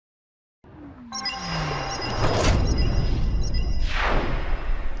Zu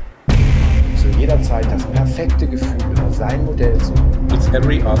jeder Zeit das perfekte Gefühl, sein Modell zu. It's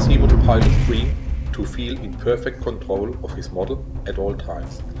every RC model pilot's dream to feel in perfect control of his model at all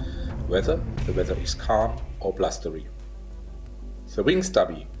times, whether the weather is calm or blustery. The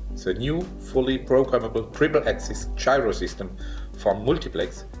WingStabi, the new fully programmable triple-axis gyro system from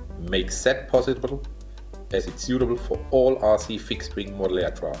Multiplex, makes that possible as it's suitable for all RC fixed-wing model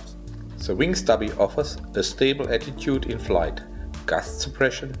aircraft. The WingStabi offers a stable attitude in flight, gust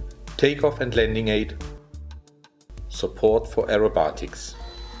suppression, takeoff and landing aid, support for aerobatics.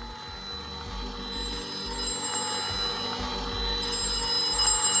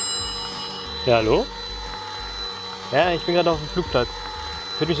 Ja, hallo? Ja, ich bin gerade auf dem Flugplatz.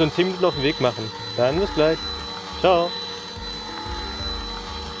 Ich würde mich so in 10 Minuten auf den Weg machen. Dann bis gleich. Ciao.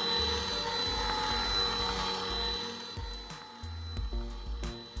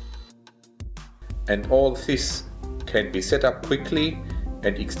 And all this can be set up quickly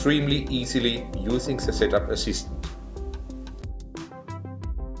and extremely easily using the setup assistant.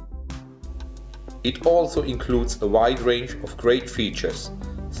 It also includes a wide range of great features,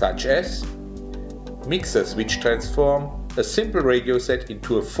 such as mixers which transform a simple radio set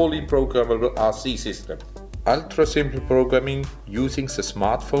into a fully programmable RC system, ultra simple programming using the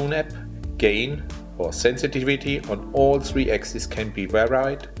smartphone app, gain or sensitivity on all 3 axes can be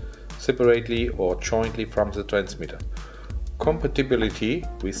varied separately or jointly from the transmitter, compatibility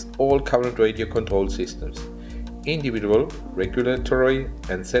with all current radio control systems, individual regulatory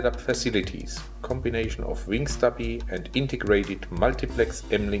and setup facilities, combination of WingStabi and integrated multiplex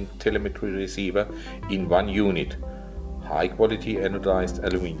M-Link telemetry receiver in one unit, high quality anodized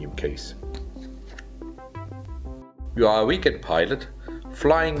aluminum case. You are a weekend pilot.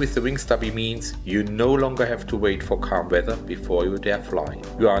 Flying with the WingStabi means you no longer have to wait for calm weather before you dare fly.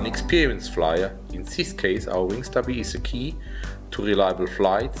 You are an experienced flyer. In this case, our WingStabi is the key to reliable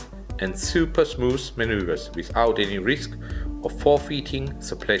flights and super smooth maneuvers without any risk of forfeiting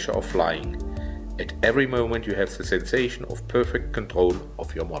the pleasure of flying. At every moment you have the sensation of perfect control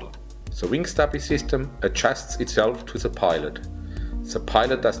of your model. The WingStabi system adjusts itself to the pilot. The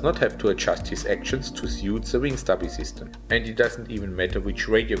pilot does not have to adjust his actions to suit the WingStabi system, and it doesn't even matter which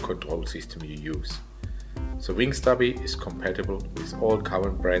radio control system you use. The WingStabi is compatible with all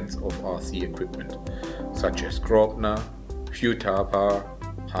current brands of RC equipment, such as Grosvenor, Futaba,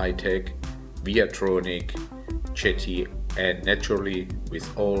 Hitech, Viatronic, Jetty, and naturally with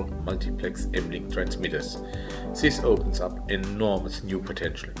all multiplex M-Link transmitters. This opens up enormous new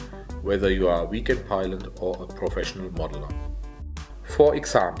potential, whether you are a weekend pilot or a professional modeler. For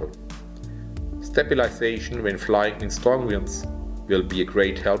example, stabilization when flying in strong winds will be a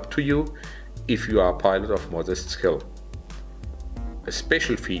great help to you if you are a pilot of modest skill. A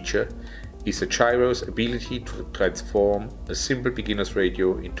special feature is the gyro's ability to transform a simple beginner's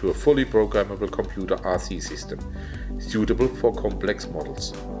radio into a fully programmable computer RC system, suitable for complex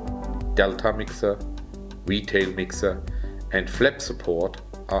models. Delta mixer, retail mixer and flap support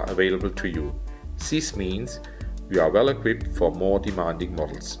are available to you. This means you are well equipped for more demanding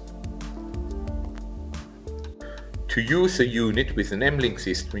models. To use a unit with an M-Link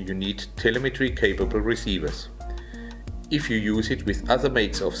system, you need telemetry capable receivers. If you use it with other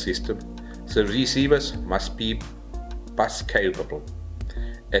makes of system, the receivers must be bus capable.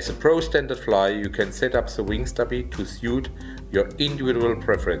 As a pro standard flyer, you can set up the WingStabi to suit your individual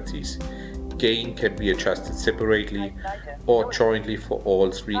preferences. Gain can be adjusted separately or jointly for all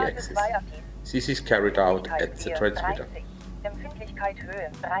 3 axes. This is carried out at the transmitter.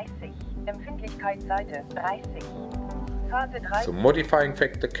 The modifying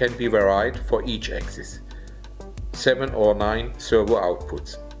factor can be varied for each axis. 7 or 9 servo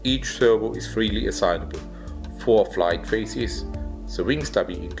outputs. Each servo is freely assignable. 4 flight phases. The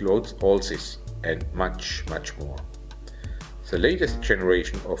WingStabi includes all this and much more. The latest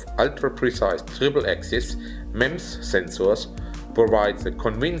generation of ultra-precise triple-axis MEMS sensors provides a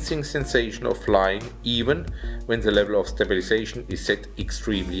convincing sensation of flying even when the level of stabilization is set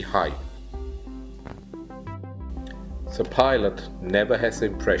extremely high. The pilot never has the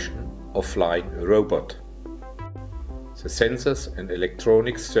impression of flying a robot. The sensors and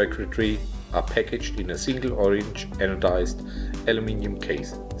electronics circuitry are packaged in a single orange anodized aluminum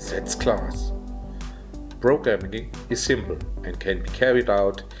case. That's class. Programming is simple and can be carried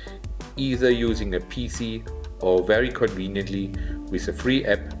out either using a PC or very conveniently with a free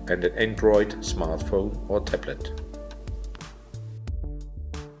app and an Android smartphone or tablet.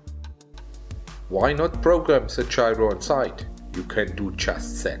 Why not program the gyro on site? You can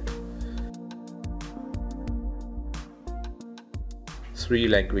 3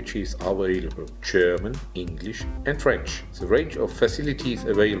 languages are available: German, English and French. The range of facilities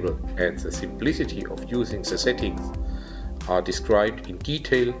available and the simplicity of using the settings are described in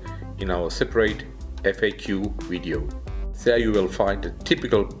detail in our separate FAQ video. There you will find a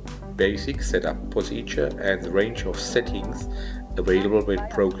typical basic setup procedure and the range of settings available when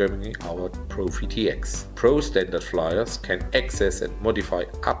programming our ProVTX. Pro standard flyers can access and modify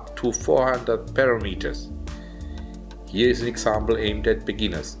up to 400 parameters. Here is an example aimed at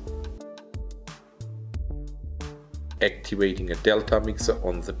beginners. Activating a delta mixer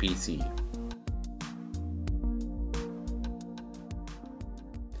on the PC.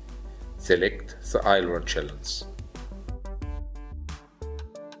 Select the aileron channels.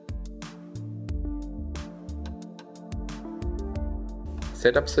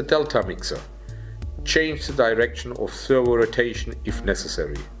 Set up the delta mixer. Change the direction of servo rotation if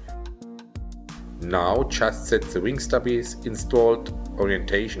necessary. Now just set the WingStabi's installed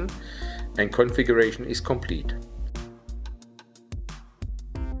orientation and configuration is complete.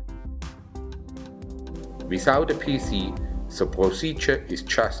 Without a PC, the procedure is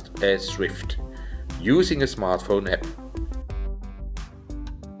just as swift, using a smartphone app.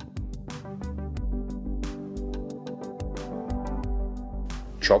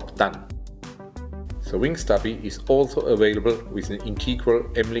 Job done. The WingStabi is also available with an integral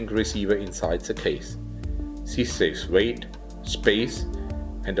M-Link receiver inside the case. This saves weight, space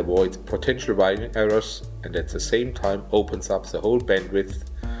and avoids potential wiring errors, and at the same time opens up the whole bandwidth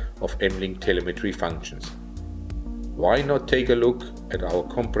of M-Link telemetry functions. Why not take a look at our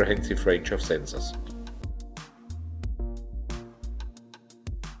comprehensive range of sensors?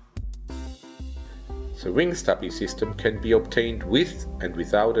 The WingStabi system can be obtained with and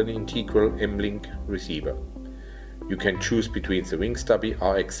without an integral M-Link receiver. You can choose between the WingStabi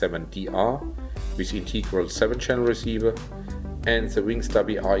RX7DR with integral 7-channel receiver and the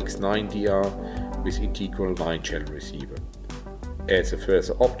WingStabi RX9DR with integral 9-channel receiver. As a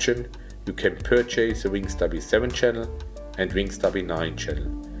further option, you can purchase the WingStabi 7-channel and WingStabi 9-channel,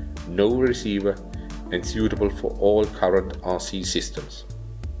 no receiver and suitable for all current RC systems.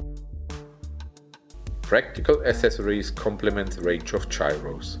 Practical accessories complement the range of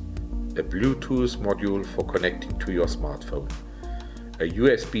gyros. A Bluetooth module for connecting to your smartphone. A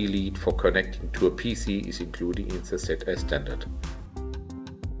USB lead for connecting to a PC is included in the set as standard.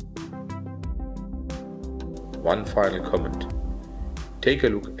 One final comment. Take a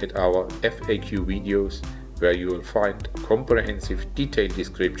look at our FAQ videos where you will find a comprehensive detailed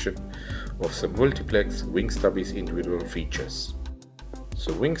description of the multiplex WingStabi's individual features.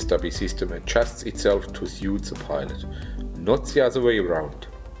 The WingStabi system adjusts itself to suit the pilot, not the other way around.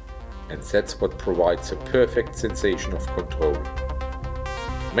 And that's what provides a perfect sensation of control.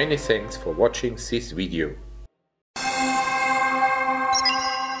 Many thanks for watching this video.